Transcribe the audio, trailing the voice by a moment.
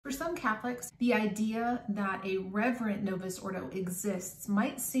For some Catholics, the idea that a reverent Novus Ordo exists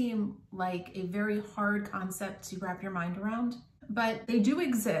might seem like a very hard concept to wrap your mind around, but they do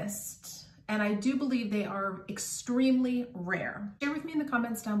exist, and I do believe they are extremely rare. Share with me in the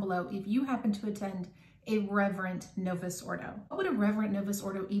comments down below if you happen to attend a reverent Novus Ordo. What would a reverent Novus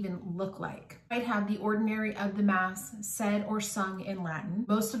Ordo even look like? I'd have the ordinary of the Mass said or sung in Latin.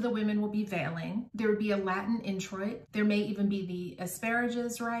 Most of the women will be veiling. There would be a Latin introit. There may even be the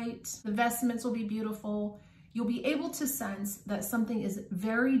asparagus rite. The vestments will be beautiful. You'll be able to sense that something is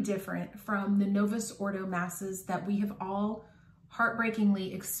very different from the Novus Ordo Masses that we have all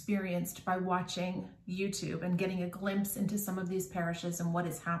heartbreakingly experienced by watching YouTube and getting a glimpse into some of these parishes and what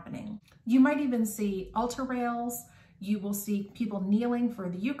is happening. You might even see altar rails. You will see people kneeling for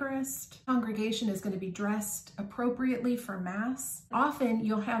the Eucharist. Congregation is going to be dressed appropriately for Mass. Often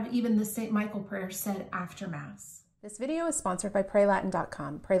you'll have even the St. Michael prayer said after Mass. This video is sponsored by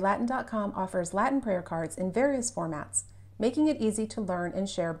PrayLatin.com. PrayLatin.com offers Latin prayer cards in various formats, making it easy to learn and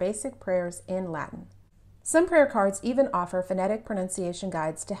share basic prayers in Latin. Some prayer cards even offer phonetic pronunciation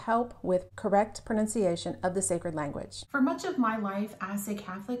guides to help with correct pronunciation of the sacred language. For much of my life as a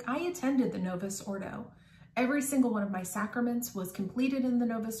Catholic, I attended the Novus Ordo. Every single one of my sacraments was completed in the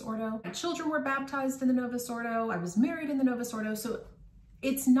Novus Ordo. My children were baptized in the Novus Ordo. I was married in the Novus Ordo. So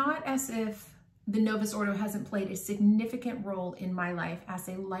it's not as if the Novus Ordo hasn't played a significant role in my life as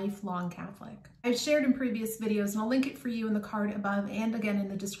a lifelong Catholic. I've shared in previous videos, and I'll link it for you in the card above and again in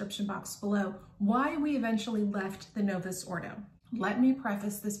the description box below, why we eventually left the Novus Ordo. Let me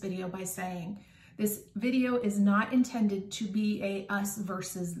preface this video by saying this video is not intended to be a us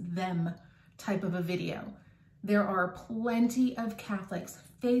versus them type of a video. There are plenty of Catholics,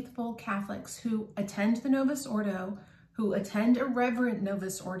 faithful Catholics, who attend the Novus Ordo, who attend a reverent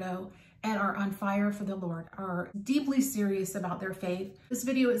Novus Ordo, and are on fire for the Lord, are deeply serious about their faith. This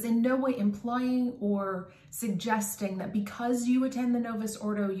video is in no way implying or suggesting that because you attend the Novus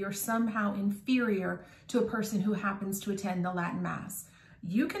Ordo, you're somehow inferior to a person who happens to attend the Latin Mass.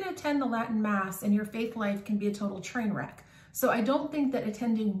 You can attend the Latin Mass and your faith life can be a total train wreck. So I don't think that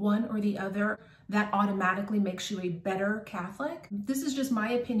attending one or the other, that automatically makes you a better Catholic. This is just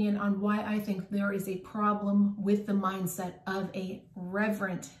my opinion on why I think there is a problem with the mindset of a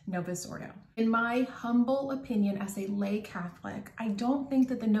reverent Novus Ordo. In my humble opinion as a lay Catholic, I don't think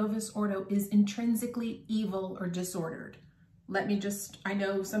that the Novus Ordo is intrinsically evil or disordered. I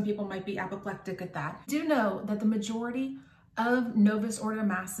know some people might be apoplectic at that. Do know that the majority of Novus Ordo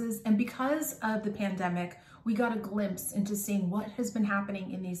Masses, and because of the pandemic, we got a glimpse into seeing what has been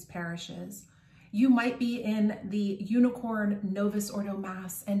happening in these parishes. You might be in the Unicorn Novus Ordo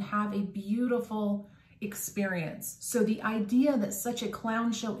Mass and have a beautiful experience. So the idea that such a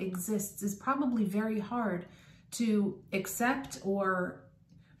clown show exists is probably very hard to accept or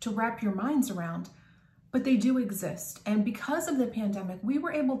to wrap your minds around, but they do exist. And because of the pandemic, we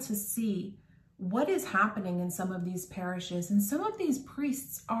were able to see what is happening in some of these parishes, and some of these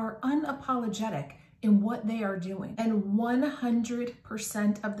priests are unapologetic in what they are doing. And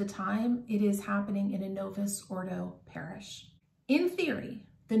 100% of the time, it is happening in a Novus Ordo parish. In theory,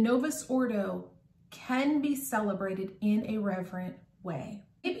 the Novus Ordo can be celebrated in a reverent way.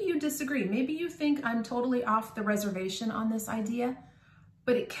 Maybe you disagree. Maybe you think I'm totally off the reservation on this idea,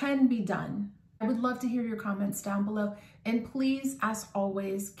 but it can be done. I would love to hear your comments down below. And please, as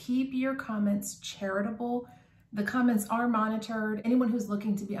always, keep your comments charitable. The comments are monitored. Anyone who's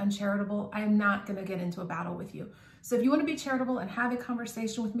looking to be uncharitable, I am not going to get into a battle with you. So if you want to be charitable and have a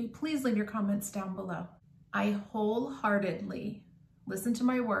conversation with me, please leave your comments down below. I wholeheartedly, listen to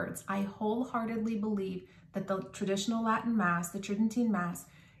my words, I wholeheartedly believe that the traditional Latin Mass, the Tridentine Mass,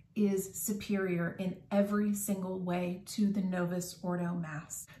 is superior in every single way to the Novus Ordo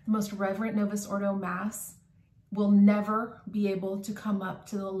Mass. The most reverent Novus Ordo Mass will never be able to come up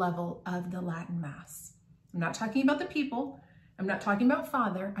to the level of the Latin Mass. I'm not talking about the people. I'm not talking about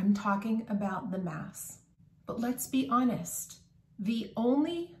Father. I'm talking about the Mass. But let's be honest. The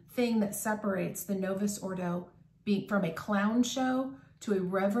only thing that separates the Novus Ordo being from a clown show to a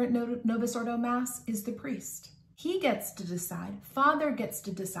reverent Novus Ordo Mass is the priest. He gets to decide, Father gets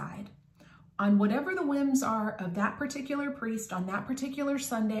to decide on whatever the whims are of that particular priest on that particular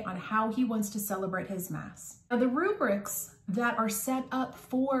Sunday on how he wants to celebrate his Mass. Now, the rubrics that are set up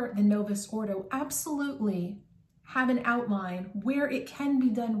for the Novus Ordo absolutely have an outline where it can be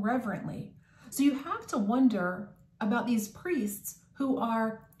done reverently. So you have to wonder about these priests who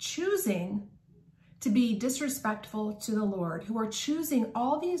are choosing to be disrespectful to the Lord, who are choosing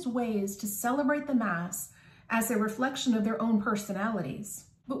all these ways to celebrate the Mass as a reflection of their own personalities.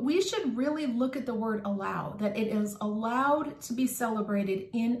 But we should really look at the word allow, that it is allowed to be celebrated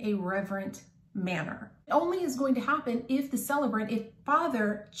in a reverent manner. It only is going to happen if the celebrant, if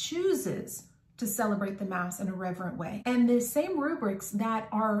Father chooses to celebrate the Mass in a reverent way. And the same rubrics that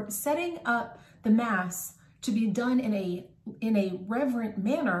are setting up the Mass to be done in a reverent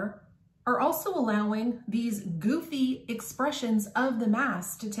manner are also allowing these goofy expressions of the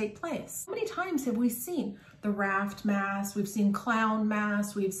Mass to take place. How many times have we seen the raft Mass? We've seen clown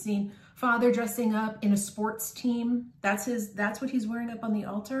Mass. We've seen Father dressing up in a sports team. That's what he's wearing up on the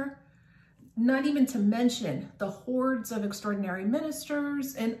altar. Not even to mention the hordes of extraordinary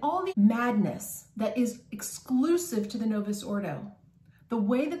ministers and all the madness that is exclusive to the Novus Ordo. The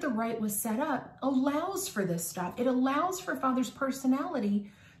way that the rite was set up allows for this stuff. It allows for Father's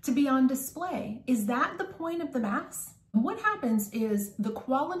personality to be on display. Is that the point of the Mass? What happens is the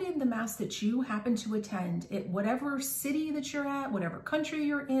quality of the Mass that you happen to attend, at whatever city that you're at, whatever country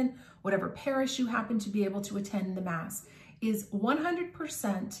you're in, whatever parish you happen to be able to attend the Mass, is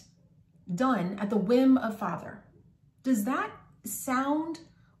 100% done at the whim of Father. Does that sound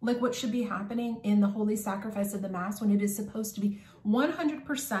like what should be happening in the holy sacrifice of the Mass, when it is supposed to be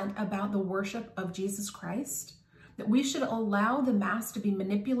 100% about the worship of Jesus Christ? That we should allow the Mass to be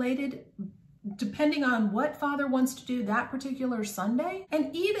manipulated depending on what Father wants to do that particular Sunday?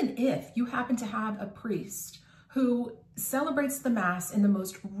 And even if you happen to have a priest who celebrates the Mass in the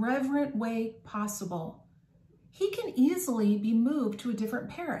most reverent way possible, he can easily be moved to a different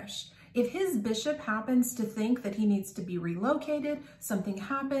parish. If his bishop happens to think that he needs to be relocated, something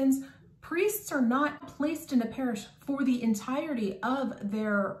happens, priests are not placed in a parish for the entirety of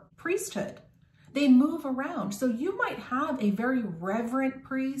their priesthood. They move around. So you might have a very reverent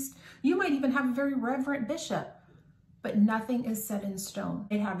priest. You might even have a very reverent bishop, but nothing is set in stone.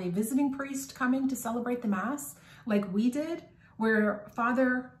 They have a visiting priest coming to celebrate the Mass like we did, where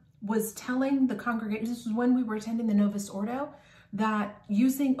Father was telling the congregation, this was when we were attending the Novus Ordo, that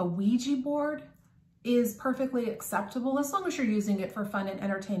using a Ouija board is perfectly acceptable as long as you're using it for fun and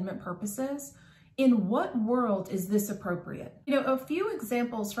entertainment purposes. In what world is this appropriate? You know, a few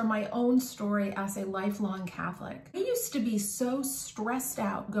examples from my own story as a lifelong Catholic. I used to be so stressed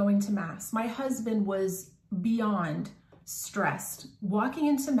out going to Mass. My husband was beyond stressed, walking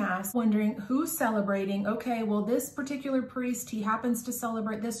into Mass, wondering who's celebrating. Okay, well, this particular priest, he happens to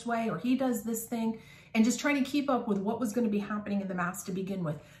celebrate this way, or he does this thing, and just trying to keep up with what was going to be happening in the Mass to begin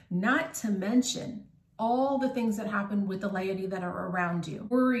with. Not to mention all the things that happen with the laity that are around you.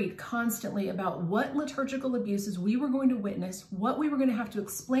 Worried constantly about what liturgical abuses we were going to witness, what we were going to have to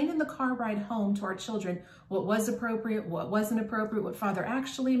explain in the car ride home to our children, what was appropriate, what wasn't appropriate, what Father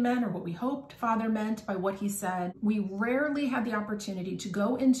actually meant, or what we hoped Father meant by what he said. We rarely had the opportunity to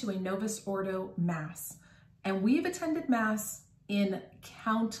go into a Novus Ordo Mass. And we've attended Mass in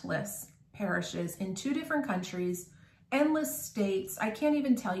countless parishes in 2 different countries, endless states. I can't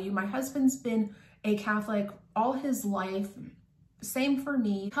even tell you. My husband's been a Catholic all his life. Same for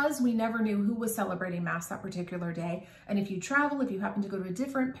me, because we never knew who was celebrating Mass that particular day. And if you travel, if you happen to go to a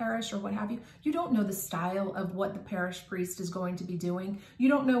different parish or what have you, you don't know the style of what the parish priest is going to be doing. You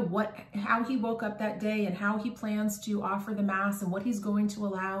don't know how he woke up that day and how he plans to offer the Mass and what he's going to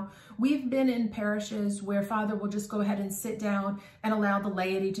allow. We've been in parishes where Father will just go ahead and sit down and allow the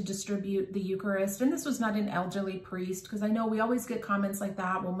laity to distribute the Eucharist. And this was not an elderly priest, because I know we always get comments like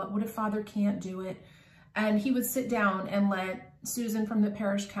that. Well, what if Father can't do it? And he would sit down and let Susan from the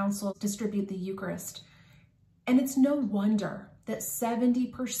parish council distribute the Eucharist. And it's no wonder that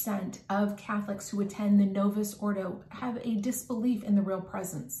 70% of Catholics who attend the Novus Ordo have a disbelief in the real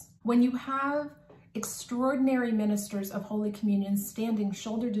presence. When you have extraordinary ministers of Holy Communion standing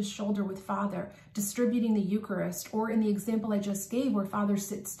shoulder to shoulder with Father, distributing the Eucharist, or in the example I just gave where Father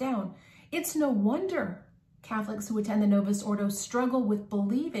sits down, it's no wonder Catholics who attend the Novus Ordo struggle with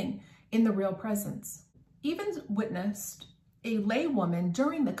believing in the real presence. Even witnessed a laywoman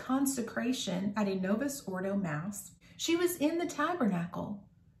during the consecration at a Novus Ordo Mass. She was in the tabernacle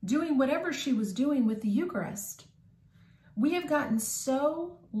doing whatever she was doing with the Eucharist. We have gotten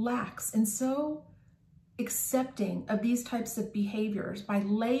so lax and so accepting of these types of behaviors by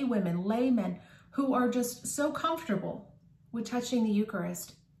lay women, laymen who are just so comfortable with touching the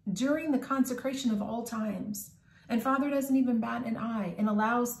Eucharist during the consecration of all times. And Father doesn't even bat an eye and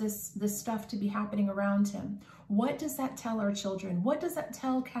allows this stuff to be happening around him. What does that tell our children? What does that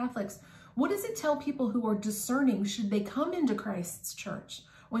tell Catholics? What does it tell people who are discerning should they come into Christ's church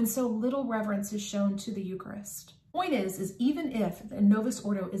when so little reverence is shown to the Eucharist? Point is even if the Novus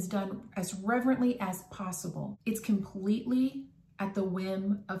Ordo is done as reverently as possible, it's completely at the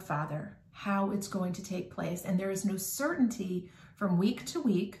whim of Father how it's going to take place. And there is no certainty from week to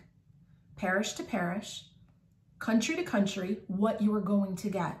week, parish to parish, country to country, what you are going to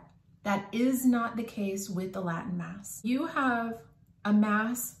get. That is not the case with the Latin Mass. You have a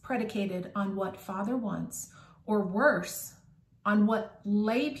Mass predicated on what Father wants, or worse, on what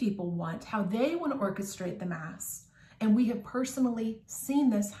lay people want, how they want to orchestrate the Mass. And we have personally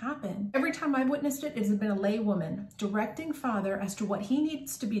seen this happen. Every time I've witnessed it, it has been a lay woman directing Father as to what he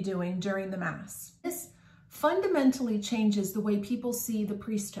needs to be doing during the Mass. This fundamentally changes the way people see the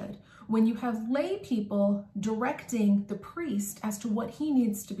priesthood. When you have lay people directing the priest as to what he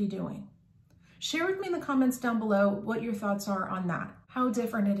needs to be doing. Share with me in the comments down below what your thoughts are on that. How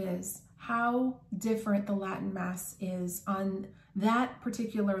different it is. How different the Latin Mass is on that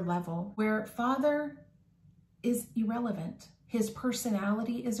particular level, where Father is irrelevant. His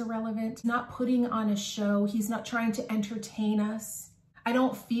personality is irrelevant. He's not putting on a show. He's not trying to entertain us. I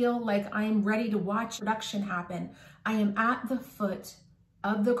don't feel like I'm ready to watch production happen. I am at the foot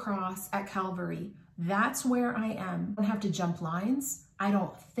of the cross at Calvary. That's where I am. I don't have to jump lines. I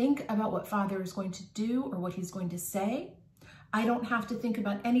don't think about what Father is going to do or what he's going to say. I don't have to think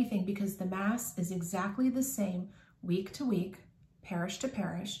about anything because the Mass is exactly the same week to week, parish to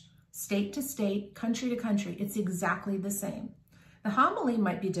parish, state to state, country to country. It's exactly the same. The homily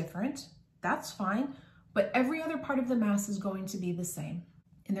might be different. That's fine. But every other part of the Mass is going to be the same.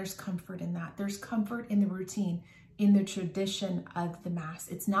 And there's comfort in that. There's comfort in the routine, in the tradition of the Mass.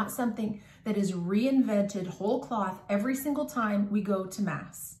 It's not something that is reinvented whole cloth every single time we go to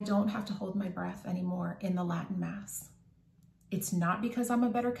Mass. I don't have to hold my breath anymore in the Latin Mass. It's not because I'm a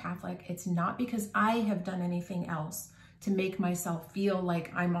better Catholic. It's not because I have done anything else to make myself feel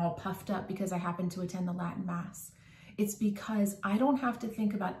like I'm all puffed up because I happen to attend the Latin Mass. It's because I don't have to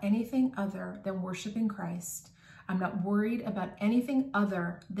think about anything other than worshiping Christ. I'm not worried about anything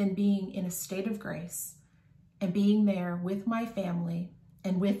other than being in a state of grace and being there with my family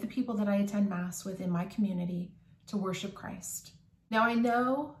and with the people that I attend Mass with in my community to worship Christ. Now, I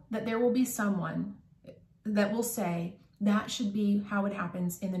know that there will be someone that will say that should be how it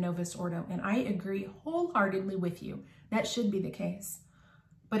happens in the Novus Ordo, and I agree wholeheartedly with you. That should be the case.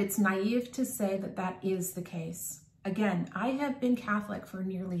 But it's naive to say that that is the case. Again, I have been Catholic for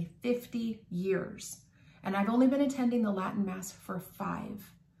nearly 50 years, and I've only been attending the Latin Mass for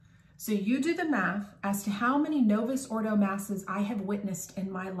 5. So you do the math as to how many Novus Ordo Masses I have witnessed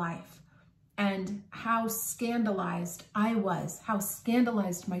in my life, and how scandalized I was, how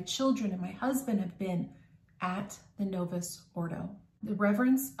scandalized my children and my husband have been at the Novus Ordo. The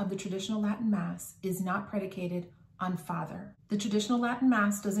reverence of the traditional Latin Mass is not predicated on Father. The traditional Latin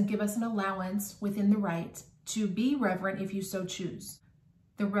Mass doesn't give us an allowance within the right to be reverent if you so choose.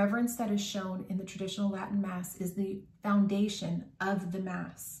 The reverence that is shown in the traditional Latin Mass is the foundation of the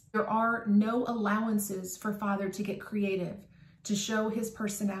Mass. There are no allowances for Father to get creative, to show his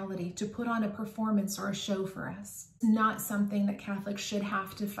personality, to put on a performance or a show for us. It's not something that Catholics should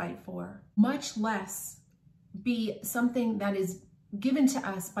have to fight for, much less be something that is given to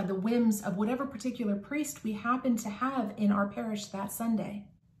us by the whims of whatever particular priest we happen to have in our parish that Sunday.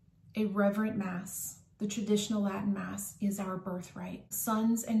 A reverent Mass, the traditional Latin Mass, is our birthright.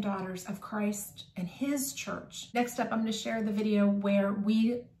 Sons and daughters of Christ and his church. Next up, I'm going to share the video where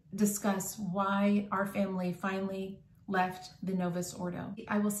we discuss why our family finally left the Novus Ordo.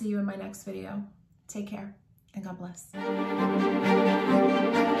 I will see you in my next video. Take care and God bless.